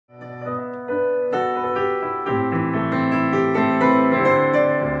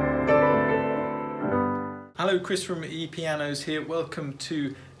Chris from ePianos here. Welcome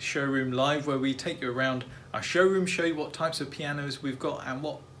to Showroom Live, where we take you around our showroom, show you what types of pianos we've got and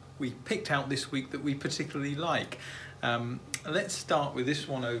what we picked out this week that we particularly like. Let's start with this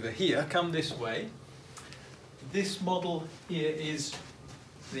one over here. Come this way. This model here is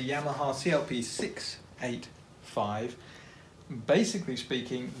the Yamaha CLP685. Basically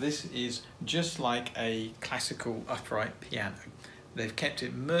speaking, this is just like a classical upright piano. They've kept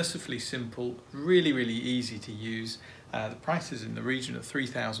it mercifully simple, really easy to use. The price is in the region of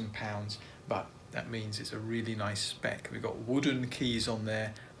 £3,000, but that means it's a really nice spec. We've got wooden keys on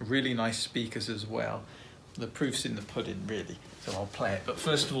there, really nice speakers as well. The proof's in the pudding, really, so I'll play it. But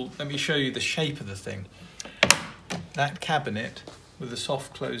first of all, let me show you the shape of the thing. That cabinet with a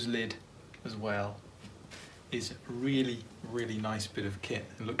soft close lid as well is really nice bit of kit.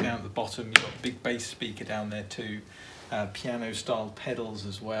 And look down at the bottom, you've got a big bass speaker down there too. Piano style pedals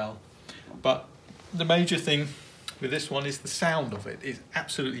as well. But the major thing with this one is the sound of it. It's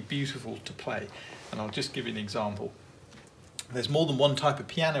absolutely beautiful to play, and I'll just give you an example. There's more than one type of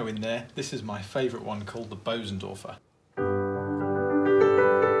piano in there. This is my favourite one, called the Bosendorfer.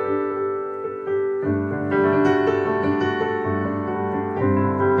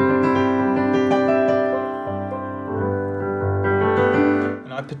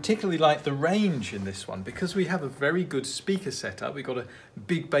 I particularly like the range in this one because we have a very good speaker setup. We've got a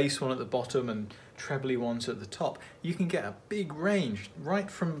big bass one at the bottom and trebly ones at the top. You can get a big range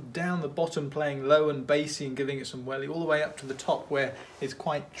right from down the bottom playing low and bassy and giving it some welly, all the way up to the top where it's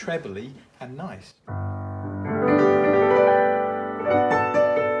quite trebly and nice.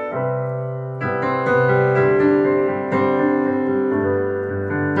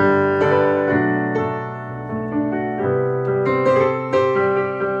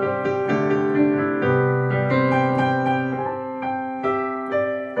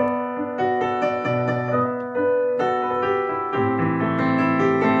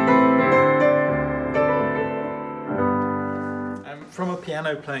 From a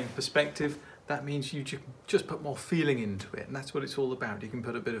piano playing perspective, that means you just put more feeling into it, and that's what it's all about. You can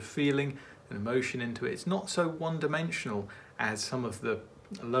put a bit of feeling and emotion into it. It's not so one-dimensional as some of the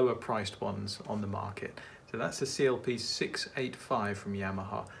lower priced ones on the market. So that's the CLP685 from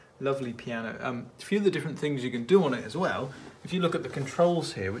Yamaha. Lovely piano. A few of the different things you can do on it as well. If you look at the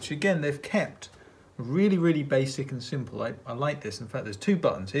controls here, which again they've kept really basic and simple. I like this. In fact, there's two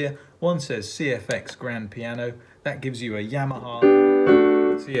buttons here. One says CFX Grand Piano. That gives you a Yamaha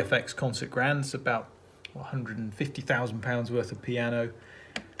CFX Concert Grand. It's about £150,000 worth of piano.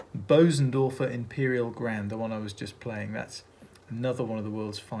 Bosendorfer Imperial Grand, the one I was just playing. That's another one of the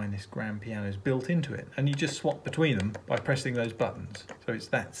world's finest grand pianos built into it. And you just swap between them by pressing those buttons. So it's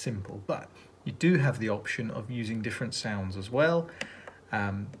that simple. But you do have the option of using different sounds as well.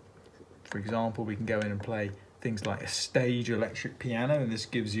 For example, we can go in and play things like a stage electric piano, and this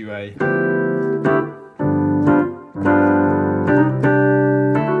gives you a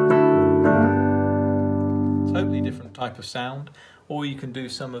totally different type of sound. Or you can do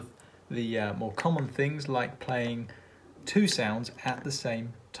some of the more common things like playing two sounds at the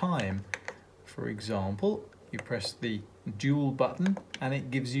same time. For example, you press the dual button and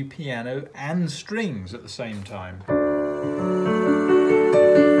it gives you piano and strings at the same time.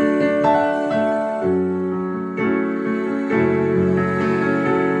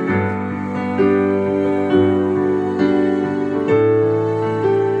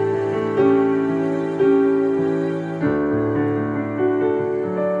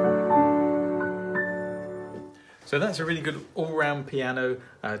 So that's a really good all-round piano,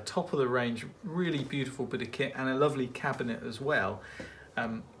 top of the range, really beautiful bit of kit, and a lovely cabinet as well.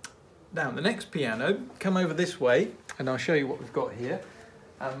 Now the next piano, come over this way and I'll show you what we've got here.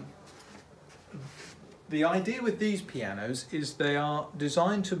 The idea with these pianos is they are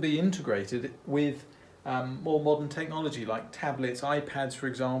designed to be integrated with more modern technology like tablets, iPads for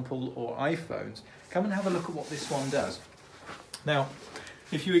example, or iPhones. Come and have a look at what this one does. Now,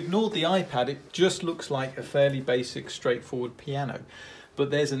 if you ignore the iPad, it just looks like a fairly basic, straightforward piano. But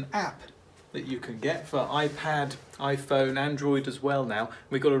there's an app that you can get for iPad, iPhone, Android as well now.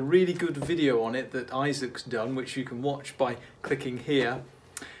 We've got a really good video on it that Isaac's done, which you can watch by clicking here.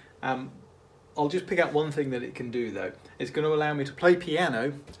 I'll just pick out one thing that it can do though. It's going to allow me to play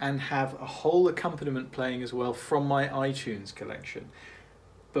piano and have a whole accompaniment playing as well from my iTunes collection.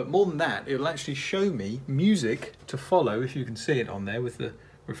 But more than that, it'll actually show me music to follow. If you can see it on there with the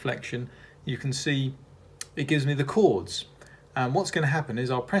reflection, you can see it gives me the chords. And what's going to happen is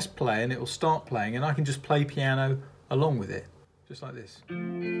I'll press play and it will start playing, and I can just play piano along with it, just like this.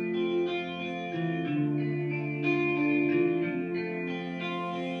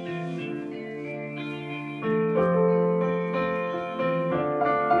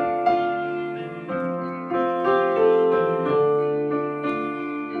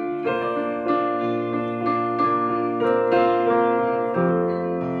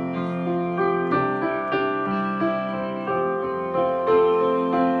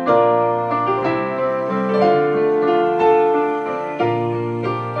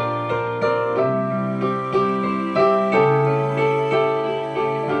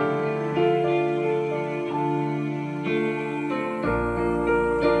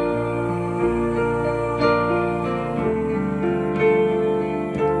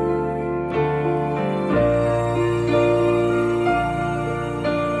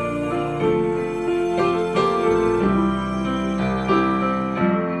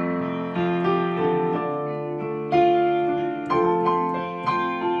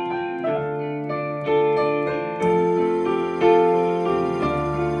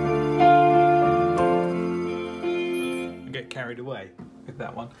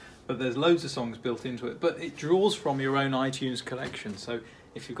 there's loads of songs built into it, but it draws from your own iTunes collection. So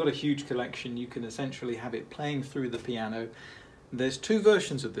if you've got a huge collection, you can essentially have it playing through the piano. There's two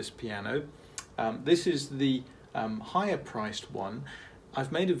versions of this piano. This is the higher priced one.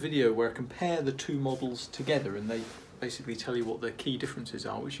 I've made a video where I compare the two models together, and they basically tell you what the key differences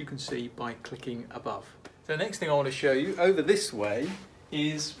are, which you can see by clicking above. So the next thing I want to show you over this way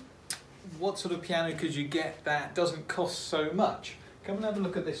is what sort of piano could you get that doesn't cost so much. Come and have a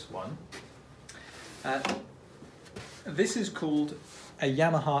look at this one. This is called a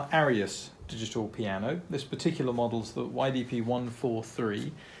Yamaha Arius digital piano. This particular model's the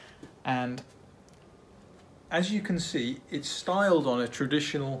YDP144, and as you can see, it's styled on a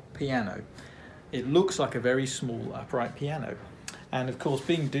traditional piano. It looks like a very small upright piano. And of course,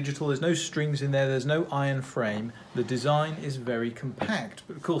 being digital, there's no strings in there, there's no iron frame. The design is very compact.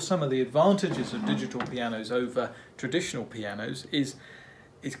 But of course, some of the advantages of digital pianos over traditional pianos is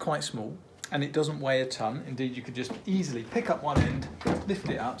it's quite small and it doesn't weigh a ton. Indeed, you could just easily pick up one end, lift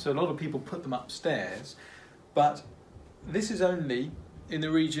it up. So a lot of people put them upstairs, but this is only in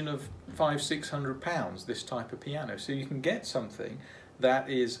the region of £500–600, this type of piano. So you can get something that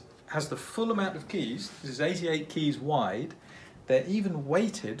has the full amount of keys. This is 88 keys wide. They're even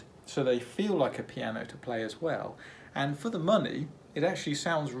weighted so they feel like a piano to play as well. And for the money, it actually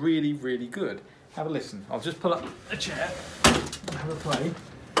sounds really, really good. Have a listen. I'll just pull up a chair and have a play.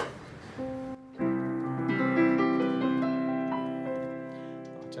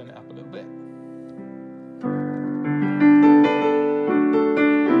 I'll turn it up a little bit.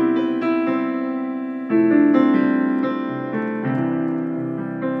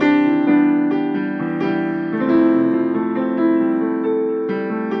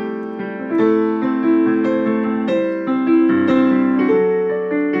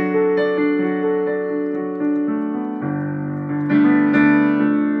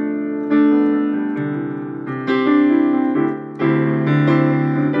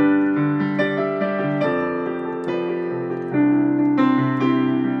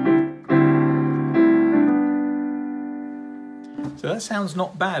 So that sounds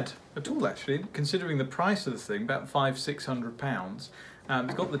not bad at all, actually, considering the price of the thing, about £500–600.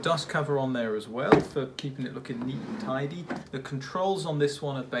 It's got the dust cover on there as well for keeping it looking neat and tidy. The controls on this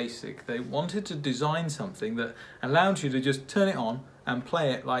one are basic. They wanted to design something that allowed you to just turn it on and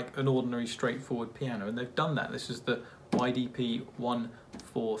play it like an ordinary straightforward piano, and they've done that. This is the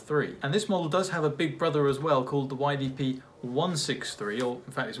YDP144. And this model does have a big brother as well called the YDP163, or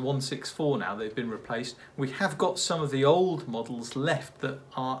in fact it's 164 now, they've been replaced. We have got some of the old models left that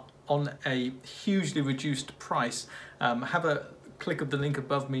are on a hugely reduced price. Have a click of the link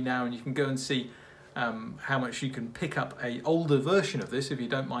above me now and you can go and see how much you can pick up a older version of this. If you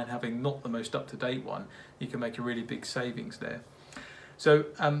don't mind having not the most up-to-date one, you can make a really big savings there. So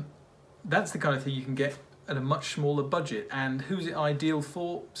that's the kind of thing you can get at a much smaller budget. And who's it ideal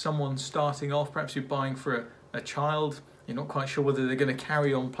for? Someone starting off, perhaps you're buying for a child, you're not quite sure whether they're going to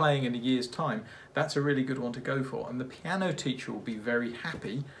carry on playing in a year's time. That's a really good one to go for. And the piano teacher will be very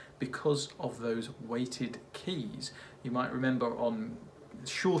happy because of those weighted keys. You might remember on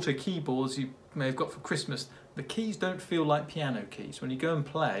shorter keyboards you may have got for Christmas, the keys don't feel like piano keys. When you go and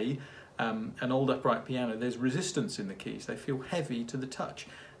play an old upright piano, there's resistance in the keys. They feel heavy to the touch.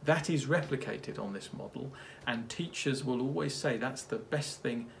 That is replicated on this model, and teachers will always say that's the best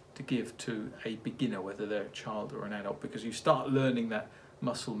thing to give to a beginner, whether they're a child or an adult, because you start learning that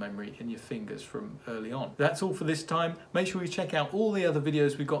muscle memory in your fingers from early on. That's all for this time. Make sure you check out all the other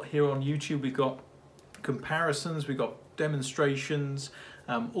videos we've got here on YouTube. We've got comparisons, we've got demonstrations,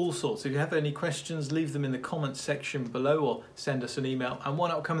 all sorts. If you have any questions, leave them in the comments section below or send us an email. And why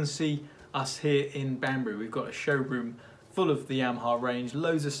not come and see us here in Banbury? We've got a showroom full of the Yamaha range,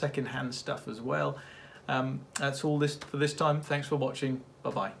 loads of second-hand stuff as well. That's all for this time. Thanks for watching.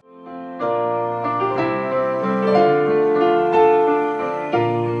 Bye-bye.